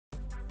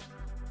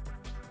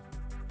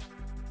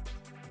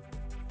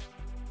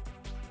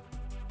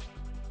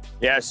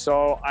Yeah,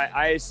 so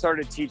I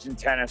started teaching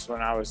tennis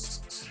when I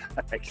was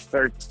like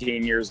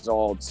 13 years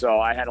old.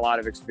 So I had a lot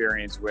of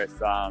experience with,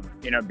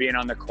 being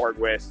on the court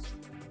with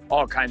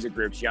all kinds of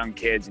groups, young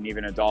kids and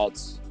even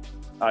adults.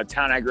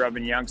 Town I grew up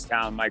in,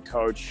 Youngstown, my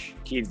coach,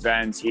 Keith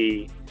Venz,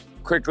 he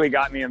quickly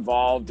got me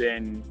involved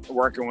in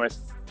working with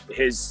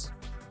his,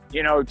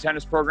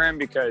 tennis program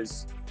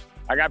because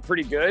I got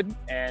pretty good.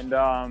 And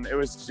it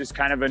was just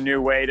kind of a new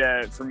way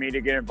for me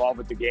to get involved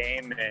with the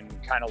game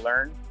and kind of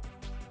learn.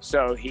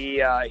 So he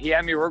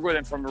had me work with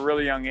him from a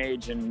really young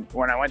age. And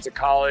when I went to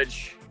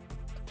college,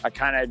 I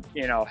kind of,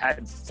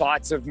 had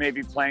thoughts of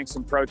maybe playing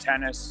some pro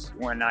tennis.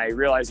 When I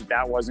realized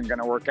that wasn't going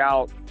to work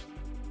out,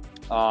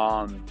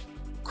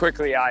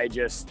 quickly I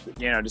just,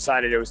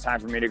 decided it was time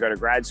for me to go to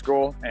grad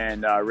school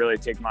and really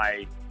take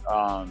my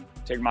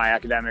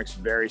academics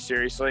very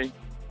seriously.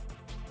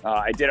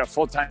 I did a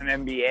full-time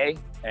MBA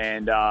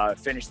and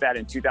finished that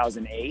in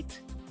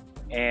 2008.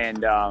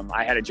 And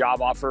I had a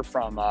job offer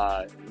from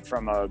a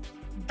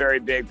very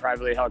big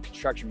privately held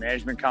construction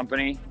management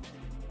company.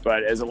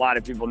 But as a lot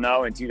of people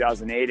know, in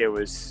 2008, it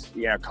was,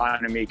 the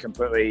economy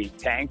completely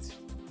tanked.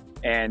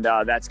 And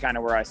that's kind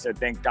of where I said,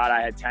 thank God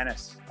I had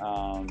tennis.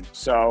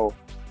 So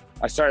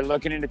I started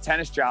looking into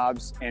tennis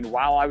jobs. And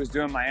while I was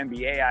doing my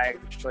MBA, I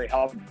actually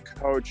helped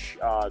coach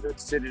the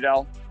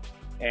Citadel.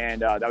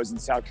 And that was in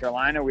South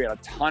Carolina. We had a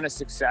ton of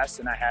success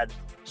and I had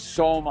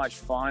so much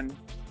fun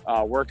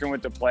working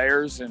with the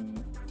players.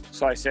 And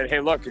so I said, hey,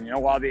 look,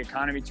 while the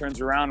economy turns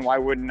around, why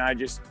wouldn't I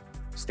just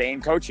stay in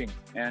coaching?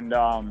 And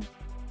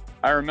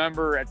I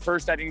remember at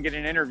first I didn't get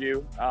an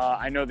interview.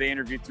 I know they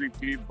interviewed 3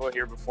 people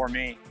here before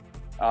me.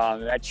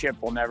 That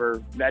chip will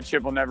never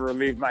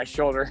leave my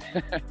shoulder.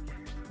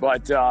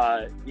 But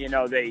I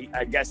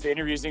guess the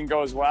interviews didn't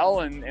go as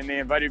well, and they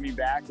invited me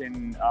back.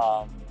 And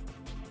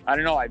I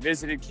don't know, I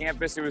visited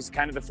campus. It was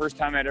kind of the first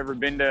time I'd ever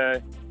been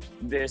to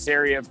this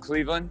area of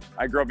Cleveland.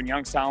 I grew up in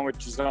Youngstown,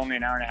 which is only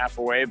an hour and a half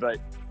away, but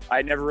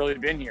I'd never really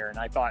been here. And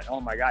I thought, oh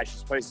my gosh,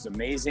 this place is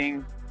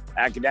amazing.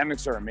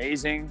 Academics are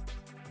amazing.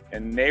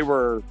 And they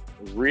were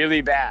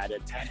really bad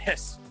at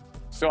tennis.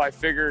 So I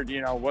figured,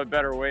 what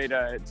better way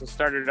to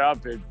start it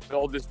up and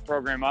build this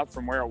program up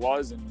from where it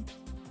was. And,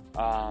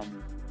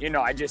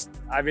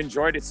 I've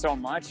enjoyed it so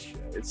much.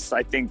 It's,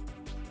 I think,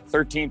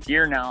 13th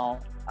year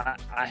now.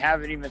 I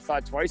haven't even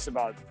thought twice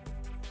about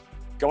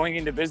going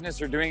into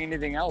business or doing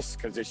anything else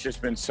because it's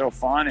just been so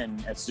fun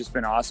and it's just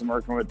been awesome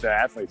working with the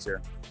athletes here.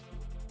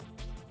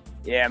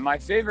 Yeah, my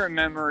favorite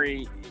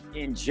memory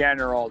in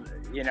general,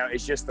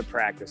 is just the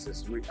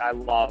practices. I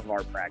love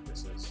our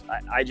practices.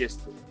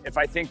 If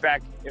I think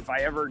back, if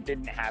I ever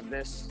didn't have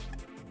this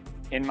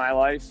in my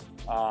life,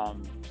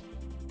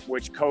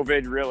 which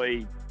COVID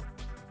really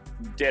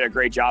did a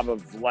great job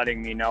of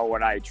letting me know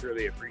what I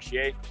truly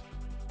appreciate.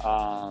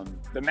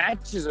 The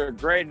matches are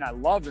great and I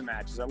love the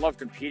matches. I love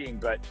competing,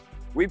 but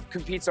we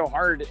compete so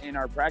hard in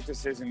our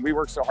practices and we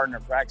work so hard in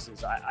our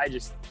practices.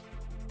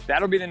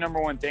 That'll be the number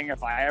one thing.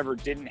 If I ever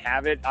didn't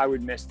have it, I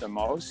would miss the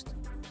most.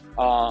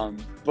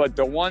 But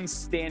the one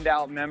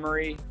standout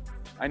memory,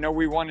 I know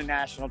we won a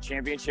national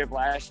championship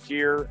last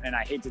year, and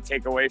I hate to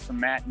take away from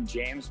Matt and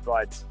James,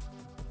 but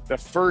the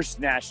first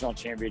national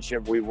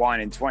championship we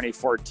won in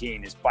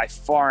 2014 is by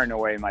far and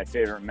away my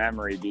favorite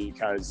memory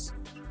because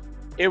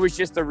it was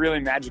just a really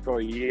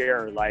magical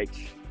year. Like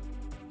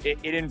it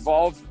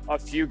involved a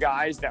few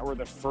guys that were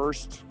the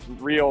first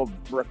real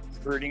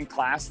recruiting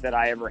class that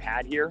I ever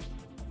had here.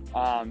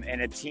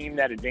 And a team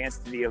that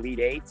advanced to the Elite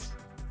Eight.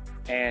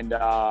 And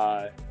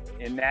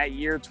in that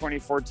year,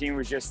 2014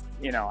 was just,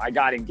 I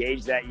got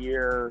engaged that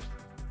year.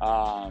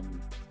 Got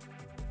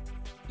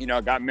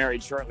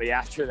married shortly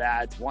after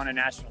that, won a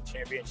national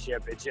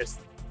championship. It just,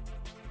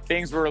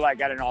 things were like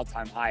at an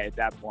all-time high at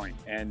that point.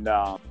 And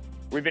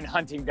we've been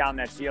hunting down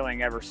that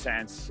feeling ever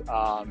since.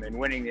 And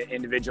winning the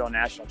individual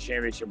national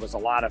championship was a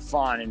lot of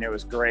fun and it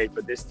was great.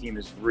 But this team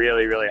is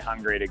really, really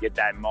hungry to get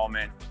that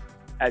moment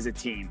as a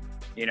team,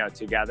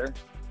 together.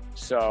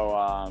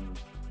 So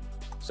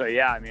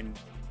yeah,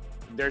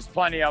 there's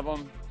plenty of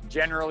them.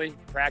 Generally,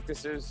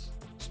 practices,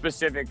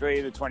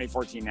 specifically the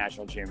 2014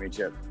 national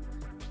championship.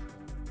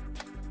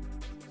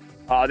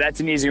 That's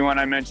an easy one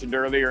I mentioned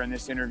earlier in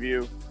this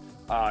interview.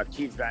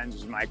 Keith Venz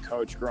was my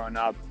coach growing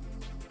up.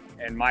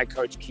 And my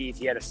coach, Keith,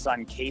 he had a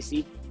son,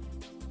 Casey.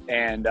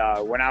 And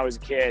when I was a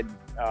kid,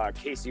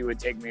 Casey would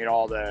take me to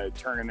all the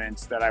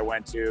tournaments that I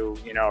went to,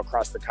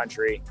 across the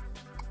country.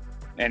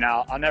 And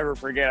I'll never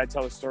forget, I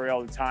tell the story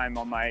all the time.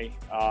 On my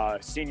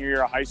senior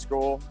year of high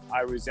school,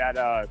 I was at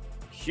a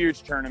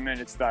huge tournament.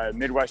 It's the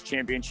Midwest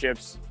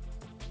Championships.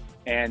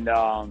 And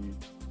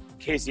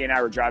Casey and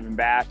I were driving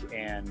back,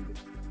 and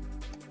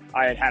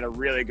I had a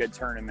really good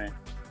tournament.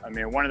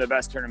 One of the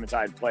best tournaments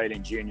I had played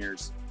in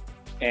juniors.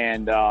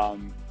 And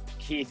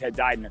Keith had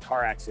died in a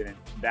car accident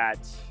that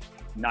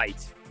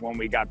night when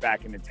we got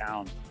back into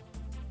town.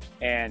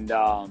 And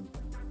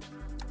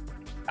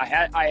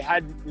I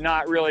had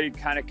not really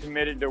kind of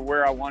committed to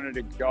where I wanted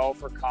to go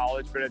for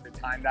college, but at the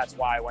time, that's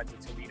why I went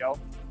to Toledo,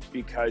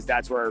 because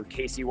that's where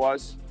Casey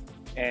was.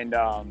 And,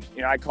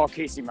 you know, I call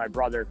Casey my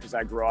brother because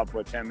I grew up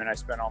with him and I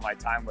spent all my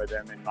time with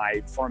him in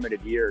my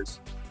formative years.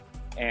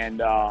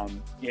 And,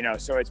 you know,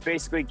 so it's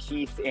basically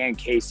Keith and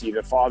Casey,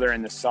 the father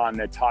and the son,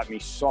 that taught me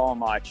so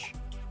much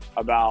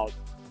about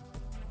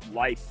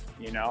life,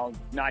 you know,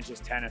 not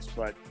just tennis,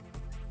 but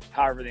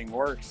how everything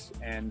works.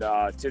 And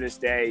to this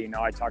day, you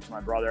know, I talk to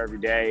my brother every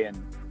day,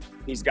 and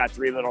he's got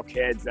 3 little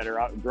kids that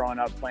are growing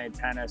up playing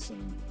tennis.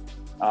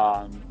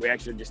 And we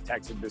actually just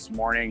texted this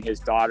morning. His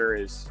daughter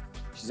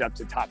she's up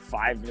to top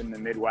 5 in the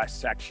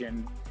Midwest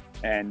section.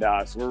 And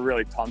so we're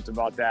really pumped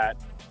about that.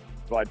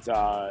 But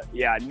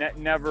yeah,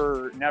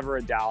 never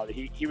a doubt.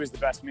 He was the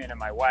best man at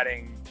my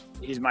wedding.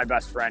 He's my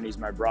best friend. He's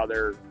my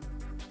brother.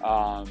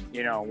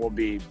 You know, we'll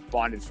be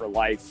bonded for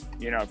life.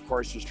 You know, of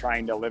course, just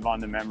trying to live on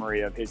the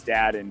memory of his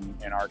dad and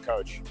our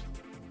coach.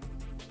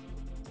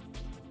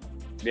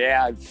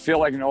 Yeah, I feel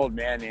like an old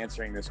man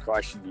answering this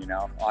question, you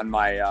know, on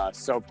my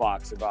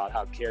soapbox about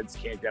how kids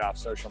can't get off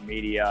social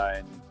media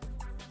and,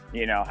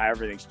 you know, how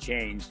everything's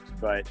changed.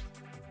 But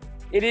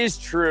it is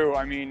true.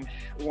 I mean,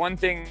 one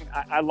thing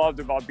I loved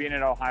about being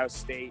at Ohio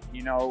State,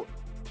 you know,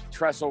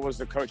 Tressel was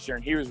the coach there,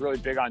 and he was really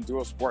big on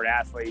dual sport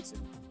athletes.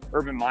 And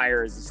Urban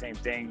Meyer is the same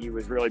thing. He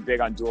was really big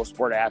on dual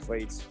sport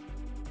athletes.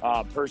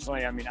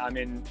 Personally, I mean, I'm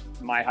in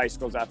my high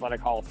school's athletic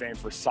hall of fame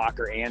for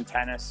soccer and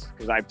tennis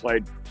because I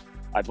played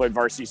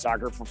varsity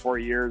soccer for 4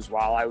 years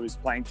while I was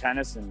playing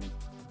tennis, and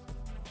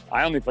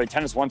I only played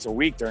tennis once a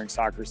week during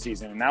soccer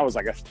season, and that was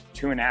like a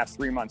 2.5,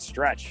 3 month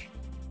stretch.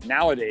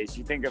 Nowadays,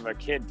 you think of a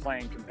kid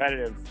playing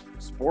competitive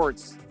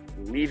sports,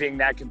 leaving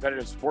that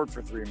competitive sport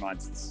for 3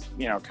 months. It's,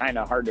 you know, kind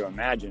of hard to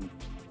imagine.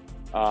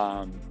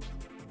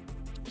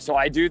 So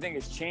I do think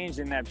it's changed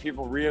in that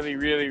people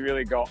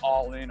really go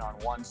all in on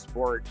one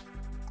sport,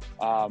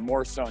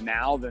 more so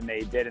now than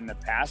they did in the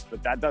past.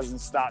 But that doesn't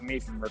stop me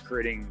from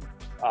recruiting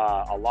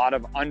a lot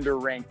of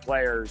underranked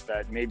players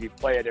that maybe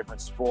play a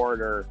different sport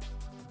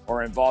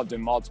or involved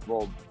in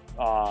multiple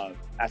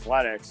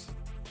athletics.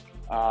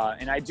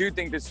 And I do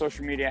think that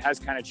social media has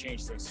kind of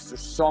changed things.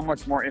 There's so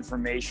much more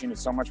information and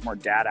so much more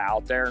data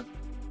out there.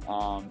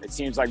 It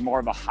seems like more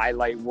of a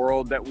highlight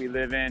world that we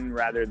live in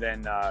rather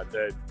than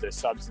the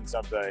substance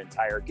of the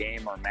entire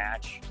game or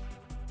match.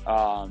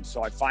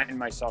 So I find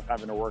myself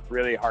having to work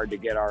really hard to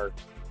get our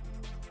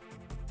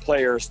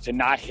players to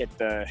not hit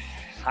the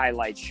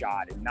highlight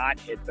shot and not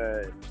hit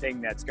the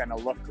thing that's going to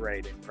look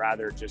great, and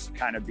rather just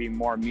kind of be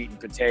more meat and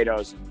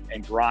potatoes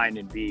and grind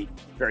and be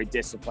very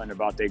disciplined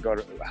about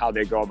how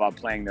they go about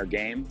playing their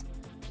game.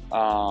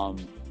 But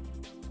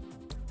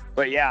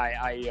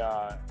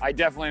yeah, I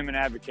definitely am an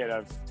advocate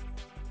of,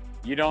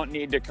 you don't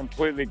need to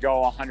completely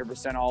go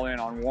 100% all in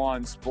on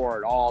one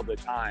sport all the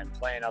time.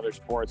 Playing other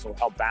sports will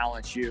help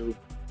balance you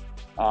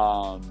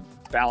out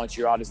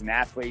as an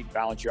athlete,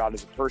 balance you out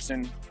as a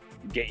person,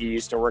 get you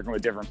used to working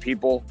with different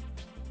people.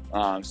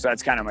 So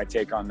that's kind of my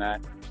take on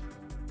that.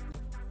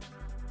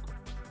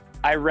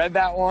 I read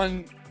that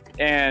one,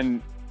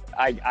 and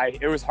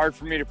it was hard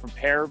for me to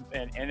prepare,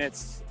 and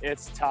it's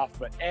tough,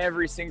 but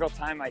every single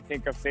time I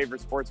think of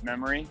favorite sports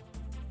memory,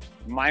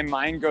 my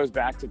mind goes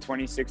back to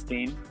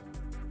 2016.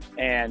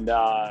 And,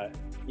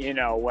 you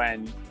know,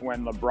 when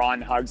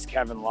LeBron hugs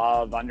Kevin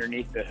Love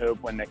underneath the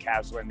hoop when the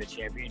Cavs win the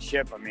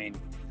championship. I mean,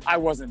 I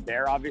wasn't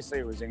there, obviously.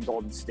 It was in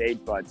Golden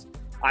State, but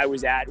I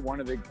was at one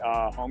of the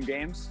home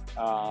games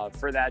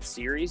for that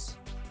series.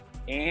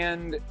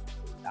 And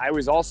I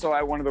was also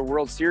at one of the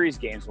World Series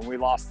games when we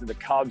lost to the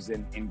Cubs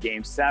in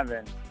Game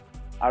 7.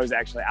 I was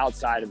actually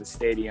outside of the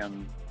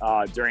stadium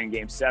during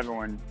Game 7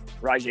 when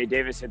Rajai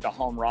Davis hit the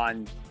home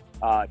run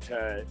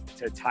to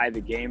tie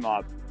the game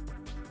up.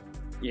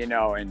 You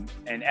know, and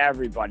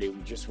everybody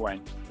just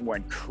went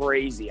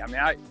crazy. I mean,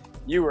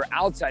 you were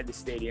outside the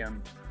stadium,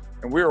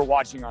 and we were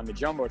watching on the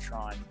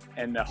Jumbotron,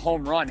 and the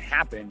home run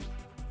happened,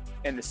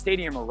 and the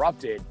stadium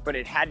erupted, but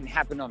it hadn't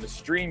happened on the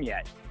stream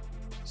yet.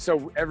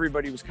 So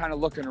everybody was kind of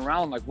looking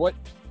around like, what?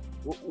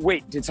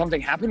 Wait, did something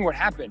happen? What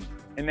happened?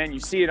 And then you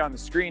see it on the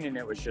screen, and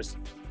it was just,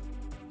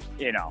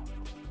 you know,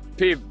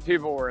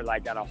 people were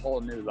like at a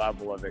whole new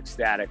level of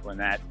ecstatic when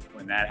that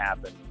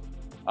happened.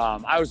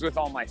 I was with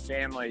all my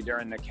family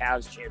during the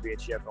Cavs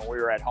championship, and we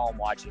were at home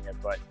watching it.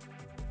 But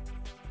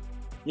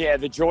yeah,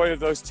 the joy of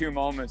those 2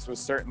 moments was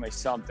certainly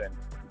something.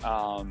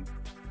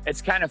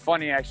 It's kind of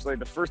funny, actually.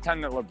 The first time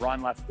that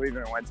LeBron left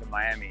Cleveland and went to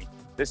Miami,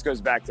 this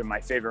goes back to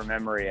my favorite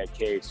memory at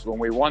Case. When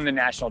we won the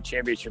national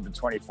championship in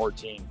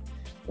 2014,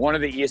 one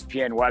of the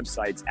ESPN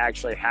websites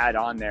actually had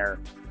on there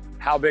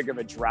how big of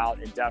a drought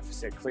and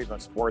deficit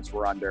Cleveland sports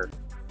were under,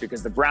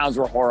 because the Browns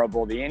were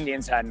horrible. The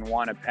Indians hadn't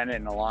won a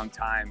pennant in a long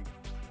time.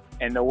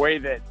 And the way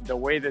that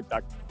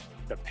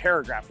the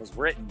paragraph was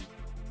written,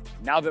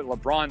 now that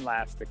LeBron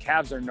left, the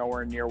Cavs are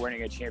nowhere near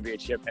winning a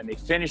championship. And they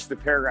finished the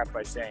paragraph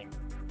by saying,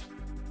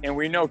 and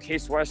we know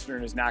Case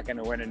Western is not going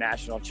to win a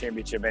national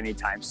championship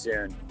anytime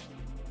soon.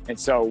 And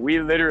so we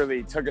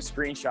literally took a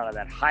screenshot of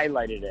that,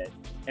 highlighted it,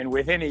 and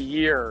within a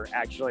year,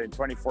 actually in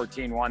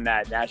 2014, won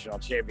that national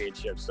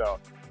championship. So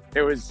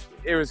it was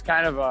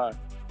kind of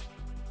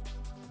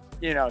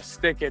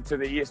stick it to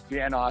the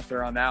ESPN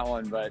author on that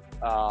one. But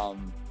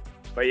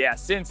yeah,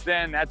 since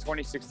then, that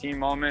 2016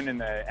 moment in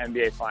the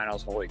NBA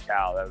Finals, holy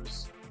cow,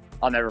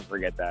 I'll never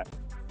forget that.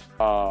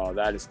 Oh,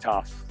 that is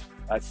tough.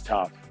 That's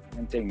tough.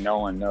 One thing no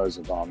one knows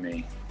about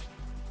me.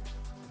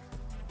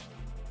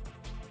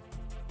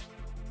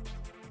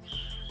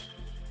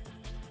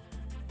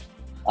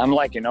 I'm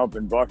like an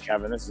open book,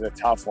 Kevin. This is a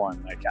tough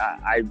one. Like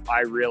I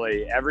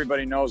really,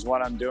 everybody knows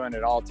what I'm doing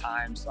at all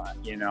times.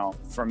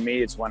 For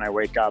me, it's when I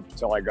wake up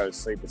till I go to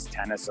sleep. It's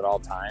tennis at all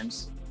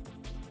times.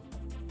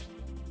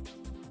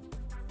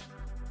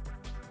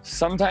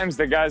 Sometimes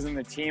the guys on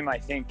the team, I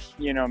think,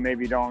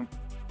 maybe don't,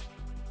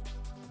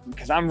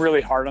 because I'm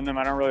really hard on them.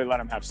 I don't really let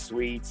them have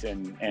sweets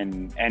and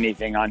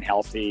anything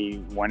unhealthy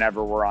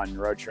whenever we're on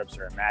road trips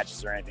or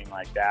matches or anything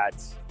like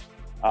that.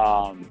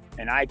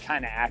 And I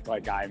kind of act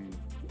like I'm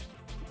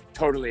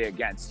totally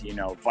against,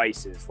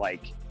 vices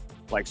like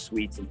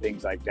sweets and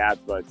things like that.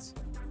 But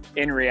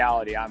in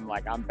reality,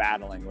 I'm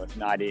battling with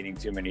not eating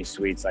too many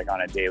sweets, like on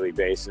a daily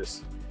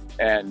basis.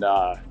 And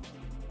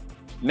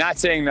not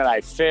saying that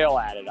I fail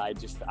at it.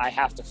 I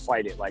have to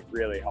fight it like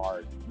really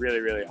hard, really,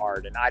 really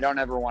hard. And I don't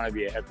ever want to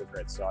be a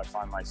hypocrite. So I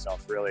find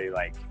myself really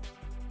like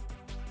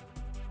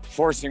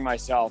forcing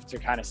myself to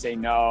kind of say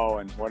no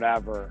and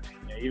whatever.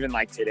 Even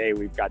like today,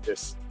 we've got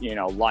this,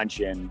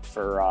 luncheon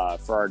for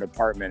our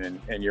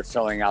department, and you're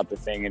filling out the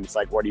thing, and it's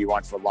like, what do you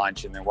want for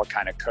lunch? And then what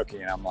kind of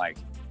cookie? And I'm like,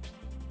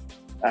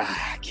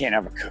 I can't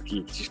have a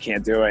cookie. Just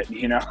can't do it.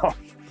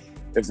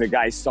 If the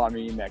guy saw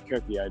me eating that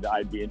cookie,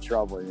 I'd be in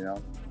trouble,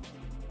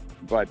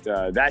 But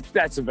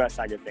that's the best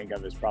I could think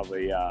of is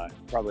probably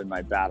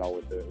my battle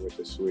with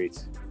the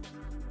sweets.